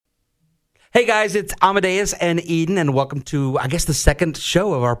Hey guys, it's Amadeus and Eden, and welcome to, I guess, the second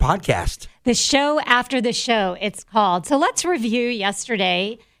show of our podcast. The show after the show, it's called. So let's review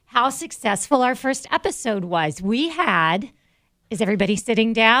yesterday how successful our first episode was. We had, is everybody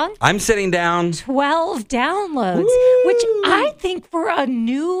sitting down? I'm sitting down. 12 downloads, which I think for a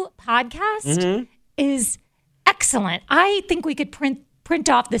new podcast is excellent. I think we could print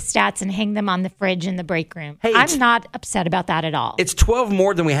off the stats and hang them on the fridge in the break room. Hey, I'm not upset about that at all. It's 12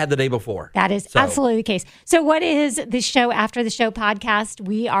 more than we had the day before. That is absolutely the case. So what is the show after the show podcast?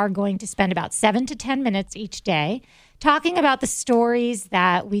 We are going to spend about 7 to 10 minutes each day talking about the stories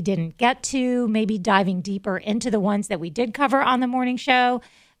that we didn't get to, maybe diving deeper into the ones that we did cover on the morning show,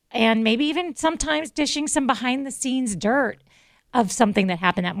 and maybe even sometimes dishing some behind the scenes dirt of something that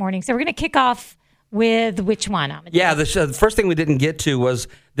happened that morning. So we're going to kick off with which one, Amadeus? Yeah, the first thing we didn't get to was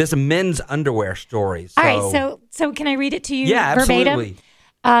this men's underwear story. All right, so can I read it to you verbatim?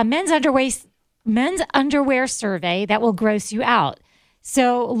 Absolutely. Men's underwear survey that will gross you out.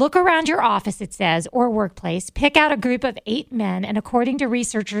 So look around your office, it says, or workplace. Pick out a group of 8 men, and according to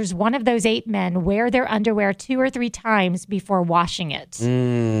researchers, one of those 8 men wear their underwear 2 or 3 times before washing it.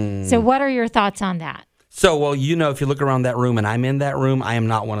 So what are your thoughts on that? So, well, you know, if you look around that room and I'm in that room, I am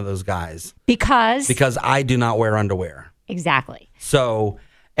not one of those guys. Because I do not wear underwear. Exactly. So,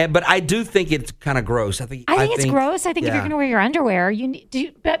 but I do think it's kind of gross. I think it's gross. I think if you're going to wear your underwear, you need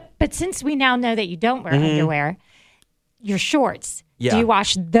to. But since we now know that you don't wear underwear, your shorts. Yeah. Do you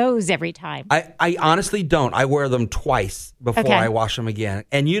wash those every time? I honestly don't. I wear them twice before I wash them again.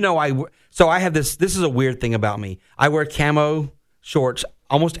 And you know, I have this. This is a weird thing about me. I wear camo shorts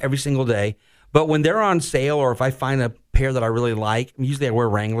almost every single day. But when they're on sale, or if I find a pair that I really like, usually I wear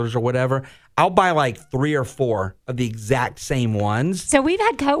Wranglers or whatever, I'll buy like 3 or 4 of the exact same ones. So we've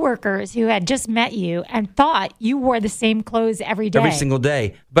had coworkers who had just met you and thought you wore the same clothes every day. Every single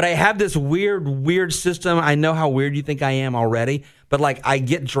day. But I have this weird system. I know how weird you think I am already. But like I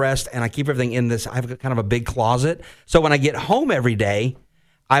get dressed and I keep everything in this. I have kind of a big closet. So when I get home every day,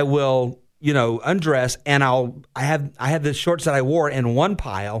 I will, undress and I have the shorts that I wore in one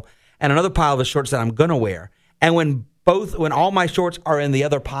pile and another pile of the shorts that I'm going to wear. And when all my shorts are in the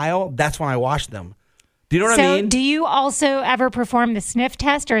other pile, that's when I wash them. Do you know what I mean? So do you also ever perform the sniff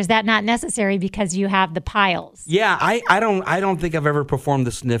test, or is that not necessary because you have the piles? Yeah, I don't think I've ever performed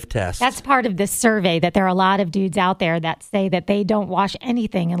the sniff test. That's part of this survey, that there are a lot of dudes out there that say that they don't wash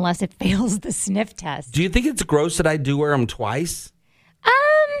anything unless it fails the sniff test. Do you think it's gross that I do wear them twice?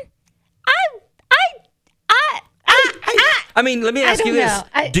 I mean, let me ask you this.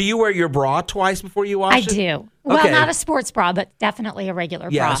 Do you wear your bra twice before you wash it? I do. Well, not a sports bra, but definitely a regular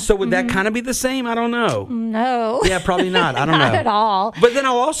bra. Yeah, so would that kind of be the same? I don't know. No. Yeah, probably not. I don't know. Not at all. But then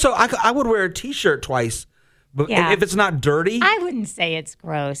I would wear a T-shirt twice. But if it's not dirty. I wouldn't say it's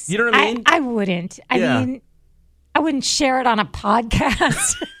gross. You know what I mean? I wouldn't. I mean, I wouldn't share it on a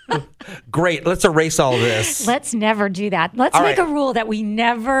podcast. Great. Let's erase all this. Let's never do that. Let's make a rule that we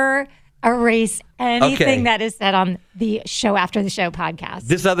never erase anything that is said on the show after the show podcast.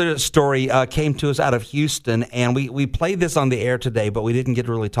 This other story came to us out of Houston, and we played this on the air today, but we didn't get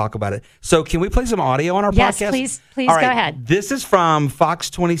to really talk about it. So can we play some audio on our podcast? Yes, please go ahead. This is from Fox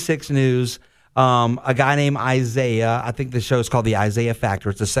 26 News. A guy named Isaiah. I think the show is called The Isaiah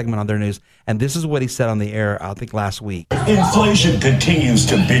Factor. It's a segment on their news. And this is what he said on the air, I think, last week. Inflation continues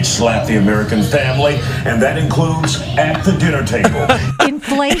to bitch slap the American family, and that includes at the dinner table.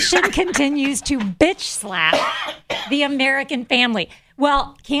 Inflation continues to bitch slap the American family.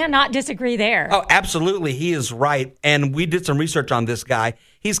 Well, cannot disagree there. Oh, absolutely. He is right. And we did some research on this guy.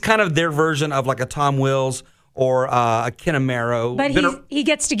 He's kind of their version of like a Tom Wills or a Ken Amaro. But he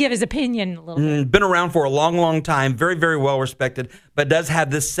gets to give his opinion a little bit. Been around for a long, long time. Very, very well respected. But does have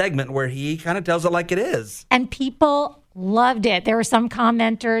this segment where he kind of tells it like it is. And people loved it. There were some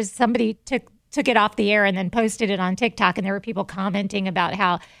commenters. Somebody took it off the air and then posted it on TikTok. And there were people commenting about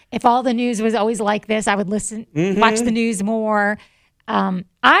how if all the news was always like this, I would watch the news more.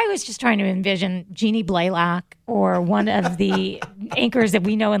 I was just trying to envision Jeannie Blaylock or one of the anchors that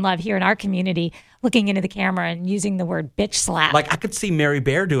we know and love here in our community looking into the camera and using the word bitch slap. Like I could see Mary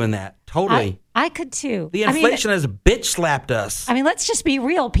Bear doing that. Totally. I could too. The inflation has bitch slapped us. I mean, let's just be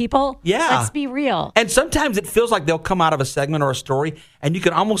real, people. Yeah. Let's be real. And sometimes it feels like they'll come out of a segment or a story and you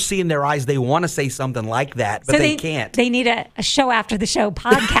can almost see in their eyes they want to say something like that, but they can't. They need a show after the show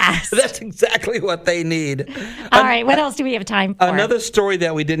podcast. That's exactly what they need. All right. What else do we have time for? Another story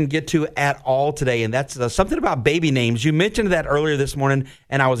that we didn't get to at all today, and that's something about baby names. You mentioned that earlier this morning,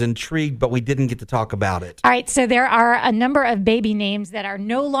 and I was intrigued, but we didn't get to talk about it. All right. So there are a number of baby names that are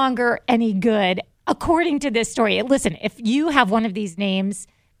no longer any good, according to this story. Listen, if you have one of these names,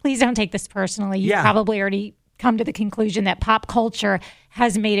 please don't take this personally. You Yeah. probably already come to the conclusion that pop culture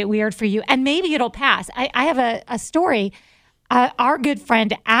has made it weird for you, and maybe it'll pass. I have a story. Our good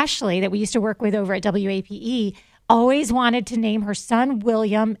friend Ashley that we used to work with over at WAPE always wanted to name her son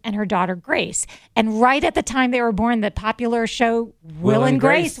William and her daughter Grace. And right at the time they were born, the popular show Will and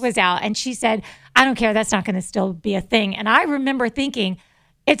Grace was out. And she said, I don't care. That's not going to still be a thing. And I remember thinking,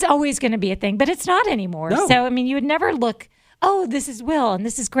 it's always going to be a thing, but it's not anymore. No. So, I mean, you would never look, oh, this is Will and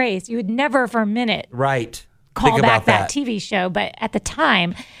this is Grace. You would never for a minute Right. call Think back about that TV show. But at the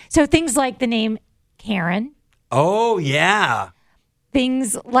time, so things like the name Karen, Oh, yeah.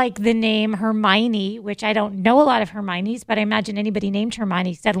 things like the name Hermione, which I don't know a lot of Hermiones, but I imagine anybody named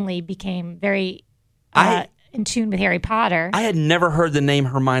Hermione suddenly became very in tune with Harry Potter. I had never heard the name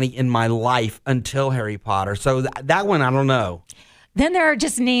Hermione in my life until Harry Potter. So that one, I don't know. Then there are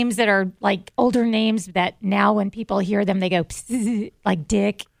just names that are like older names that now when people hear them, they go psst, like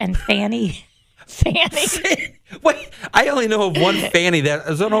Dick and Fanny. Fanny. Wait, I only know of one Fanny.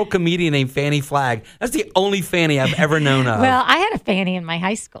 There's an old comedian named Fanny Flagg. That's the only Fanny I've ever known of. Well, I had a Fanny in my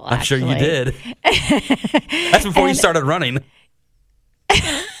high school, I'm actually. sure you did. That's before you started running.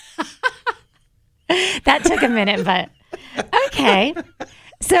 That took a minute, but okay.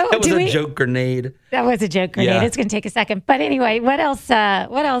 So That was a joke grenade. That was a joke grenade. Yeah. It's going to take a second. But anyway, what else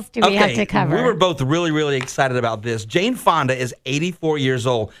do we have to cover? We were both really, really excited about this. Jane Fonda is 84 years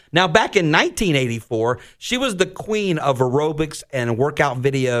old. Now, back in 1984, she was the queen of aerobics and workout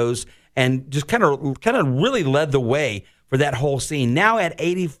videos and just kind of really led the way for that whole scene. Now at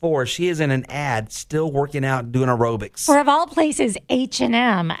 84, she is in an ad still working out, doing aerobics. For of all places,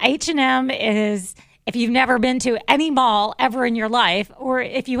 H&M. H&M is... If you've never been to any mall ever in your life, or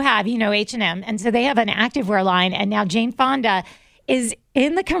if you have, you know H&M. And so they have an activewear line. And now Jane Fonda is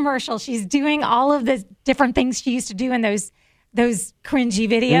in the commercial. She's doing all of the different things she used to do in those cringy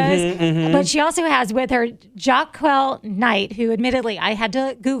videos. But she also has with her Jacquel Knight, who admittedly I had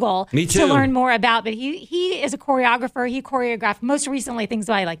to Google to learn more about. But he is a choreographer. He choreographed most recently things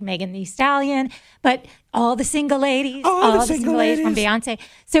by like Megan Thee Stallion, but all the single ladies, all the single ladies from Beyonce.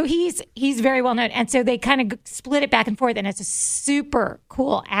 So he's very well known. And so they kind of split it back and forth, and it's a super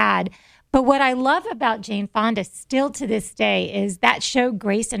cool ad. But what I love about Jane Fonda still to this day is that show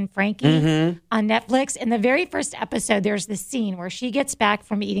Grace and Frankie on Netflix. In the very first episode, there's this scene where she gets back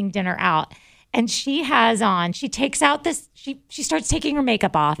from eating dinner out and she takes out this, she starts taking her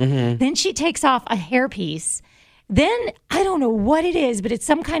makeup off. Then she takes off a hairpiece. Then I don't know what it is, but it's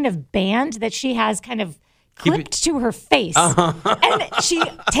some kind of band that she has kind of clipped to her face. And she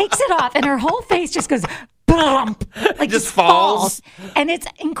takes it off and her whole face just goes... like just falls. And it's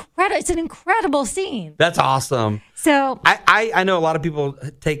incredible. It's an incredible scene. That's awesome. So I know a lot of people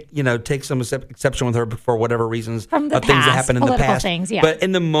take some exception with her for whatever reasons from the of things that past, happen in the political past. Things, yeah. But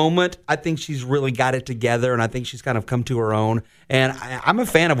in the moment, I think she's really got it together, and I think she's kind of come to her own. And I'm a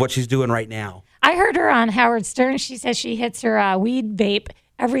fan of what she's doing right now. I heard her on Howard Stern. She says she hits her weed vape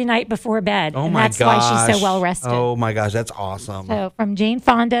every night before bed. Oh, and my that's gosh. why she's so well rested. Oh, my gosh. That's awesome. So from Jane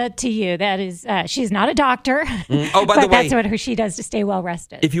Fonda to you, that is, she's not a doctor. Oh, by the way, that's what she does to stay well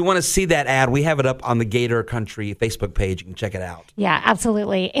rested. If you want to see that ad, we have it up on the Gator Country Facebook page. You can check it out. Yeah,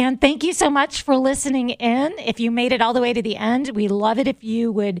 absolutely. And thank you so much for listening in. If you made it all the way to the end, we love it if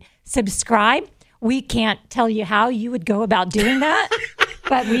you would subscribe. We can't tell you how you would go about doing that.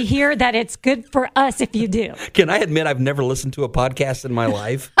 But we hear that it's good for us if you do. Can I admit I've never listened to a podcast in my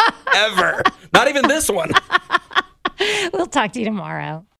life? Ever. Not even this one. We'll talk to you tomorrow.